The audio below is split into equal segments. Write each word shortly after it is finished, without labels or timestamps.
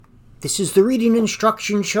This is the Reading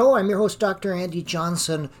Instruction Show. I'm your host, Dr. Andy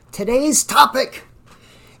Johnson. Today's topic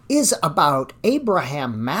is about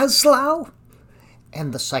Abraham Maslow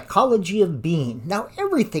and the psychology of being. Now,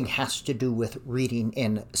 everything has to do with reading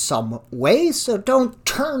in some way, so don't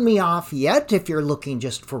turn me off yet if you're looking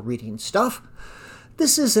just for reading stuff.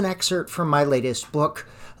 This is an excerpt from my latest book,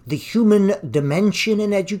 The Human Dimension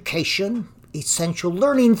in Education, Essential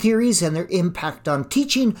Learning Theories and Their Impact on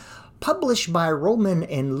Teaching, published by Rowman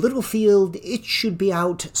and Littlefield. It should be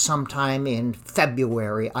out sometime in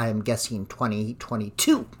February, I am guessing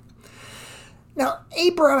 2022. Now,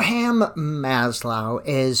 Abraham Maslow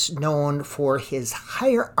is known for his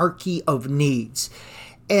hierarchy of needs,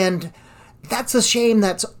 and that's a shame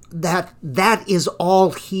that is all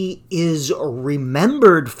he is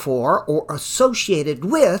remembered for or associated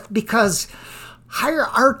with, because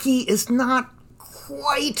hierarchy is not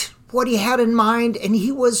quite what he had in mind, and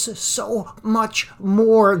he was so much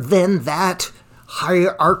more than that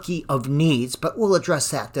hierarchy of needs, but we'll address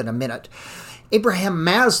that in a minute. Abraham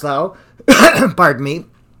Maslow,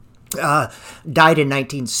 died in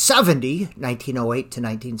 1908 to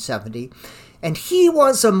 1970, and he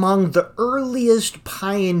was among the earliest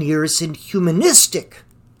pioneers in humanistic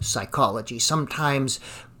psychology, sometimes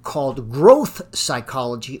called growth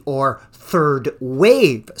psychology or third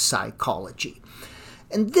wave psychology.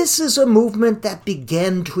 And this is a movement that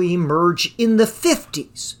began to emerge in the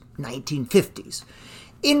 1950s,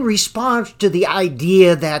 in response to the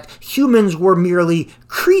idea that humans were merely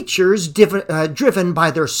creatures driven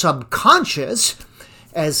by their subconscious,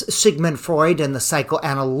 as Sigmund Freud and the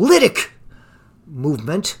psychoanalytic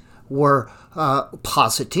movement were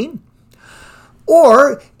positing.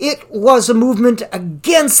 Or it was a movement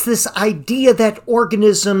against this idea that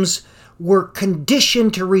organisms were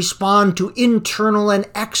conditioned to respond to internal and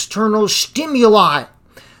external stimuli.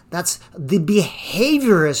 That's the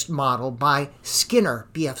behaviorist model by Skinner,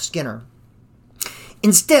 B.F. Skinner.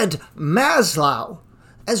 Instead, Maslow,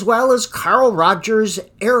 as well as Carl Rogers,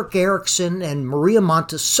 Erikson, and Maria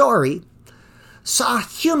Montessori, saw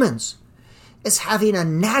humans as having a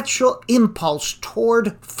natural impulse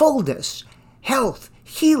toward fullness, health,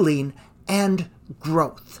 healing, and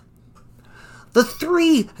growth. The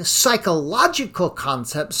three psychological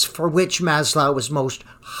concepts for which Maslow was most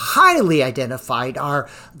highly identified are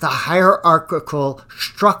the hierarchical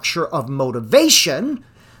structure of motivation,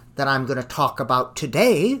 that I'm going to talk about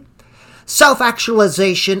today,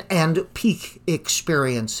 self-actualization, and peak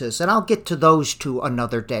experiences. And I'll get to those two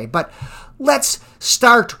another day. But let's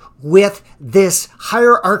start with this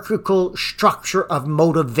hierarchical structure of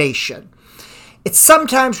motivation. It's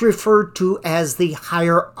sometimes referred to as the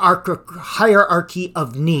hierarchy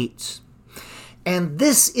of needs. And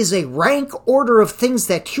this is a rank order of things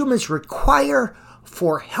that humans require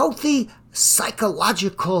for healthy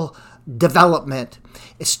psychological development.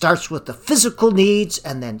 It starts with the physical needs,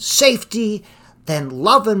 and then safety, then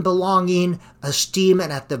love and belonging, esteem,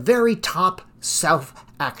 and at the very top,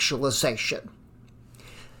 self-actualization.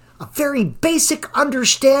 A very basic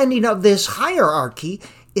understanding of this hierarchy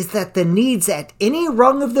is that the needs at any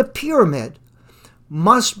rung of the pyramid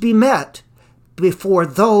must be met before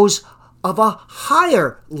those of a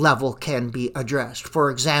higher level can be addressed. For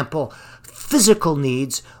example, physical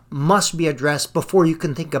needs must be addressed before you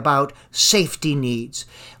can think about safety needs.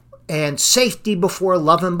 And safety before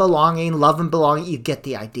love and belonging, you get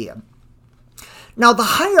the idea. Now, the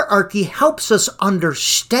hierarchy helps us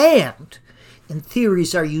understand, and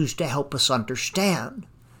theories are used to help us understand.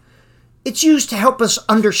 It's used to help us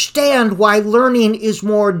understand why learning is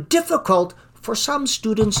more difficult for some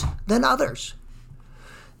students than others.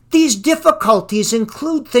 These difficulties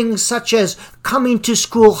include things such as coming to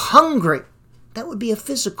school hungry. That would be a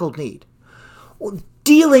physical need. Or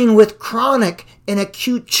dealing with chronic and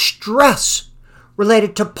acute stress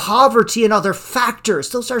related to poverty and other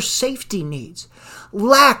factors. Those are safety needs.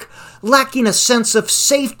 Lacking a sense of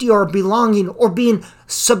safety or belonging, or being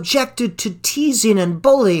subjected to teasing and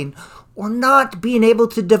bullying, or not being able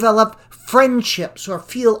to develop friendships or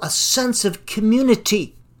feel a sense of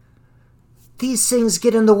community. These things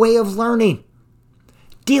get in the way of learning.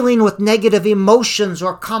 Dealing with negative emotions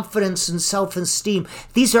or confidence and self-esteem.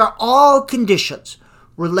 These are all conditions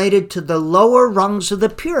related to the lower rungs of the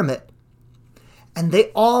pyramid, and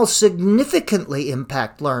they all significantly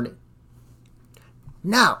impact learning.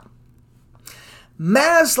 Now,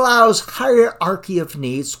 Maslow's hierarchy of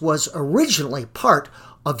needs was originally part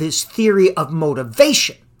of his theory of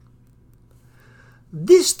motivation.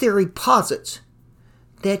 This theory posits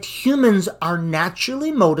that humans are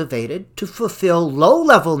naturally motivated to fulfill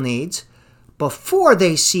low-level needs before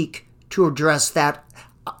they seek to address that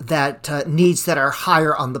needs that are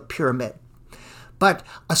higher on the pyramid. But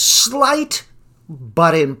a slight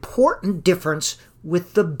but important difference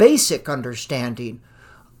with the basic understanding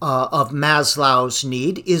of Maslow's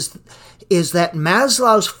need is that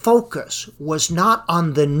Maslow's focus was not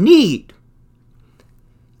on the need.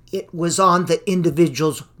 It was on the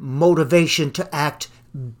individual's motivation to act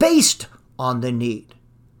based on the need.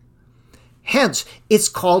 Hence, it's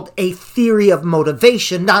called a theory of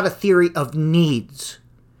motivation, not a theory of needs.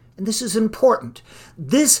 And this is important.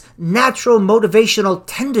 This natural motivational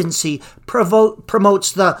tendency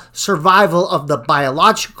promotes the survival of the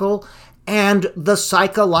biological and the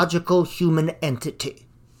psychological human entity.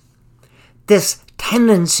 This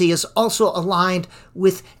tendency is also aligned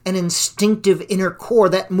with an instinctive inner core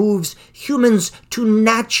that moves humans to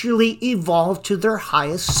naturally evolve to their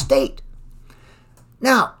highest state.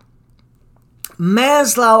 Now,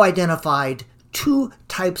 Maslow identified two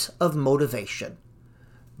types of motivation: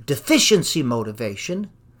 deficiency motivation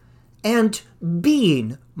and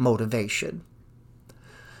being motivation.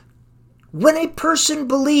 When a person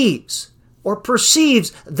believes or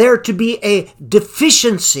perceives there to be a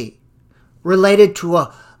deficiency related to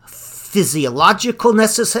a physiological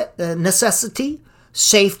necessity,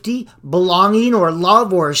 safety, belonging, or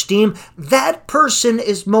love or esteem, that person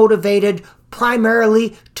is motivated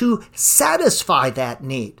primarily to satisfy that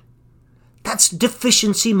need. That's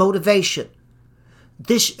deficiency motivation.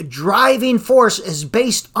 This driving force is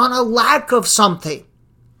based on a lack of something.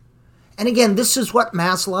 And again, this is what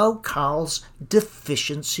Maslow calls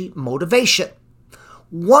deficiency motivation.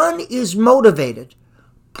 One is motivated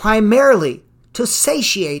primarily to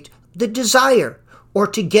satiate the desire or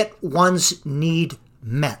to get one's need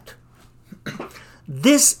met.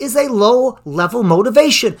 This is a low-level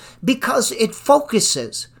motivation because it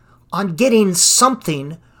focuses on getting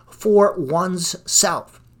something for one's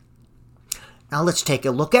self. Now let's take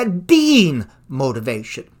a look at being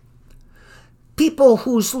motivation. People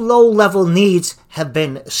whose low-level needs have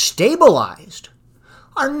been stabilized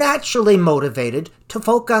are naturally motivated to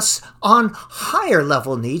focus on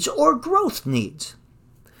higher-level needs or growth needs.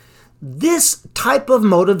 This type of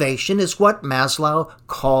motivation is what Maslow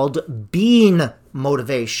called being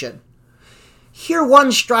motivation. Here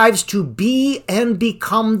one strives to be and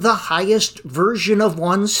become the highest version of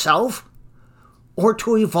oneself, or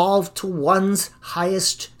to evolve to one's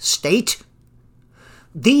highest state.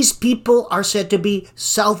 These people are said to be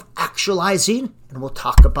self-actualizing, and we'll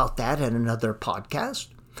talk about that in another podcast.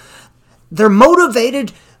 They're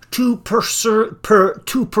motivated to pursue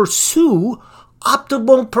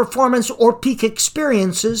optimal performance or peak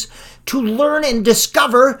experiences, to learn and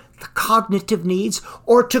discover the cognitive needs,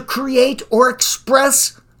 or to create or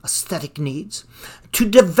express aesthetic needs, to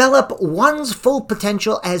develop one's full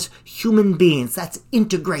potential as human beings, that's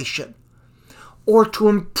integration, or to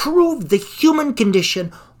improve the human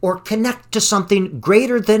condition or connect to something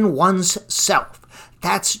greater than one's self,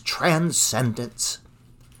 that's transcendence.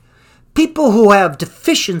 People who have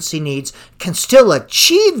deficiency needs can still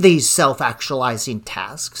achieve these self-actualizing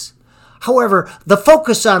tasks. However, the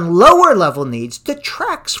focus on lower-level needs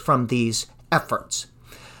detracts from these efforts.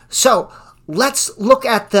 So, let's look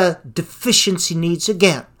at the deficiency needs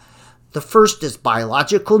again. The first is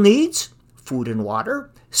biological needs, food and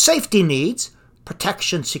water, safety needs,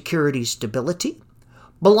 protection, security, stability,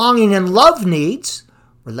 belonging and love needs,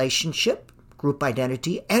 relationship, group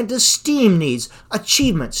identity, and esteem needs,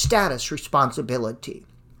 achievement, status, responsibility.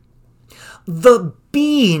 The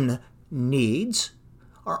being needs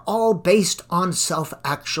are all based on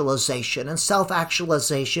self-actualization, and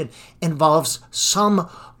self-actualization involves some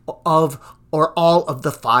of or all of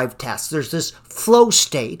the 5 tasks. There's this flow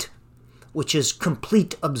state, which is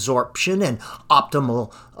complete absorption and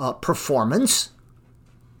optimal performance.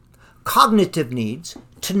 Cognitive needs,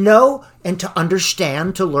 to know and to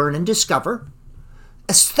understand, to learn and discover.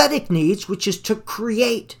 Aesthetic needs, which is to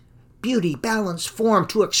create beauty, balance, form,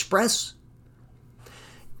 to express.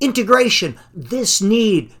 Integration, this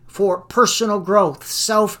need for personal growth,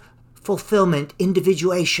 self-fulfillment,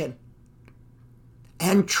 individuation.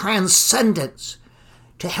 And transcendence,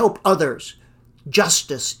 to help others,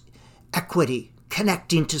 justice, equity,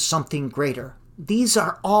 connecting to something greater. These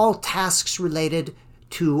are all tasks related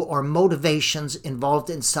to or motivations involved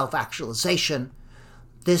in self-actualization.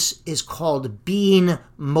 This is called being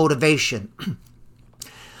motivation.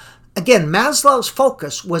 Again, Maslow's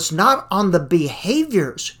focus was not on the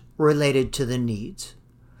behaviors related to the needs.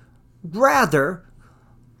 Rather,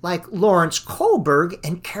 like Lawrence Kohlberg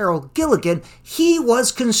and Carol Gilligan, he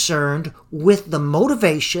was concerned with the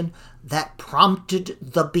motivation that prompted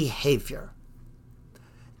the behavior.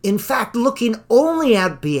 In fact, looking only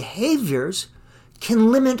at behaviors can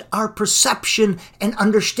limit our perception and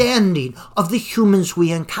understanding of the humans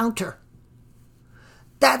we encounter.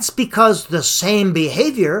 That's because the same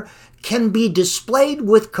behavior can be displayed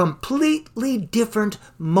with completely different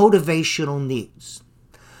motivational needs.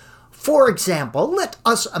 For example, let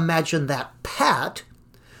us imagine that Pat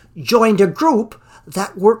joined a group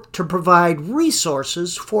that worked to provide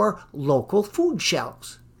resources for local food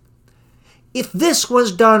shelves. If this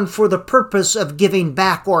was done for the purpose of giving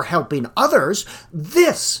back or helping others,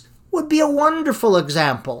 this would be a wonderful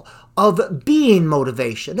example of being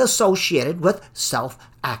motivation associated with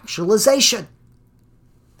self-actualization.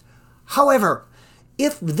 However,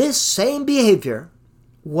 if this same behavior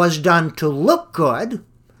was done to look good,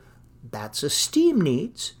 that's esteem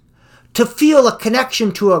needs, to feel a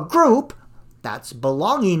connection to a group, that's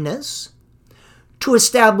belongingness, to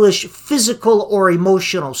establish physical or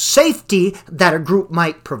emotional safety that a group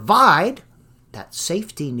might provide, that's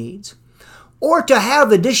safety needs, or to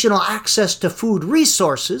have additional access to food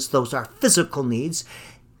resources, those are physical needs,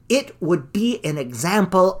 it would be an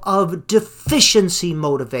example of deficiency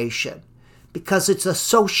motivation because it's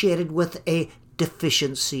associated with a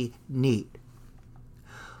deficiency need.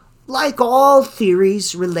 Like all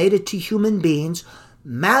theories related to human beings,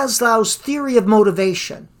 Maslow's theory of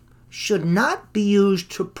motivation should not be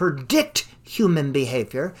used to predict human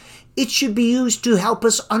behavior. It should be used to help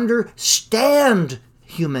us understand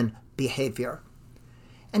human behavior.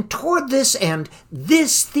 And toward this end,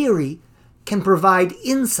 this theory can provide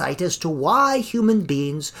insight as to why human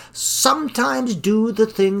beings sometimes do the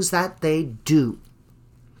things that they do.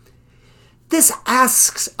 This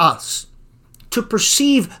asks us to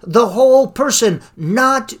perceive the whole person,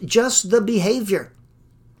 not just the behavior.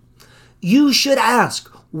 You should ask,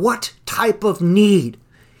 what type of need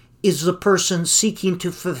is the person seeking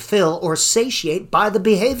to fulfill or satiate by the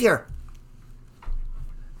behavior?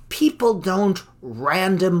 People don't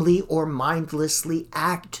randomly or mindlessly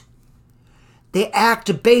act. They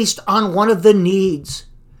act based on one of the needs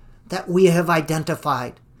that we have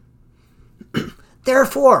identified.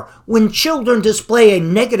 Therefore, when children display a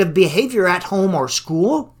negative behavior at home or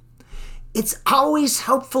school, it's always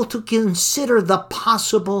helpful to consider the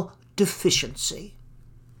possible deficiency.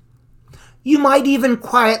 You might even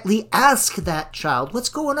quietly ask that child, what's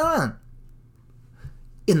going on?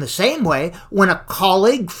 In the same way, when a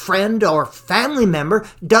colleague, friend, or family member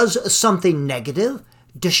does something negative,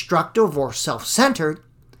 destructive, or self-centered,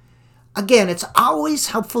 again, it's always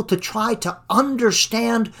helpful to try to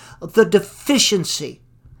understand the deficiency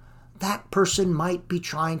that person might be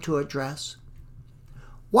trying to address.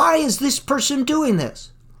 Why is this person doing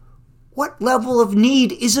this? What level of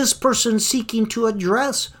need is this person seeking to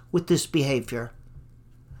address with this behavior?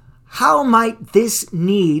 How might this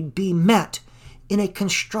need be met in a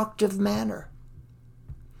constructive manner?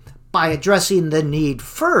 By addressing the need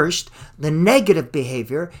first, the negative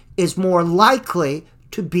behavior is more likely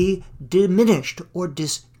to be diminished or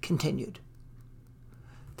discontinued.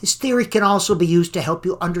 This theory can also be used to help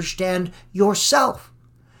you understand yourself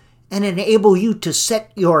and enable you to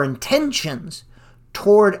set your intentions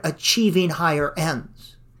toward achieving higher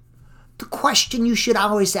ends. The question you should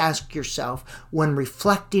always ask yourself when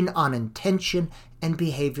reflecting on intention and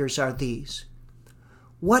behaviors are these: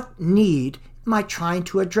 what need am I trying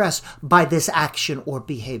to address by this action or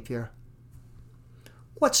behavior?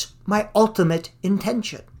 What's my ultimate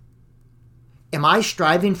intention? Am I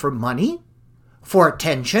striving for money, for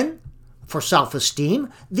attention, for self-esteem?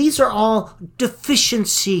 These are all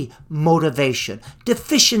deficiency motivation,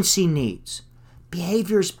 deficiency needs.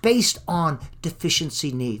 Behaviors based on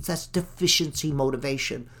deficiency needs. That's deficiency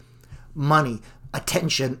motivation. Money,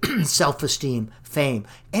 attention, self-esteem, fame.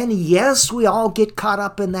 And yes, we all get caught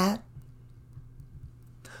up in that.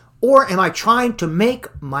 Or am I trying to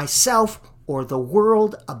make myself or the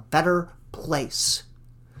world a better place?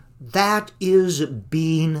 That is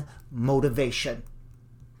being motivation.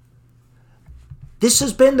 This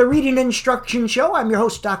has been the Reading Instruction Show. I'm your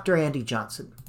host, Dr. Andy Johnson.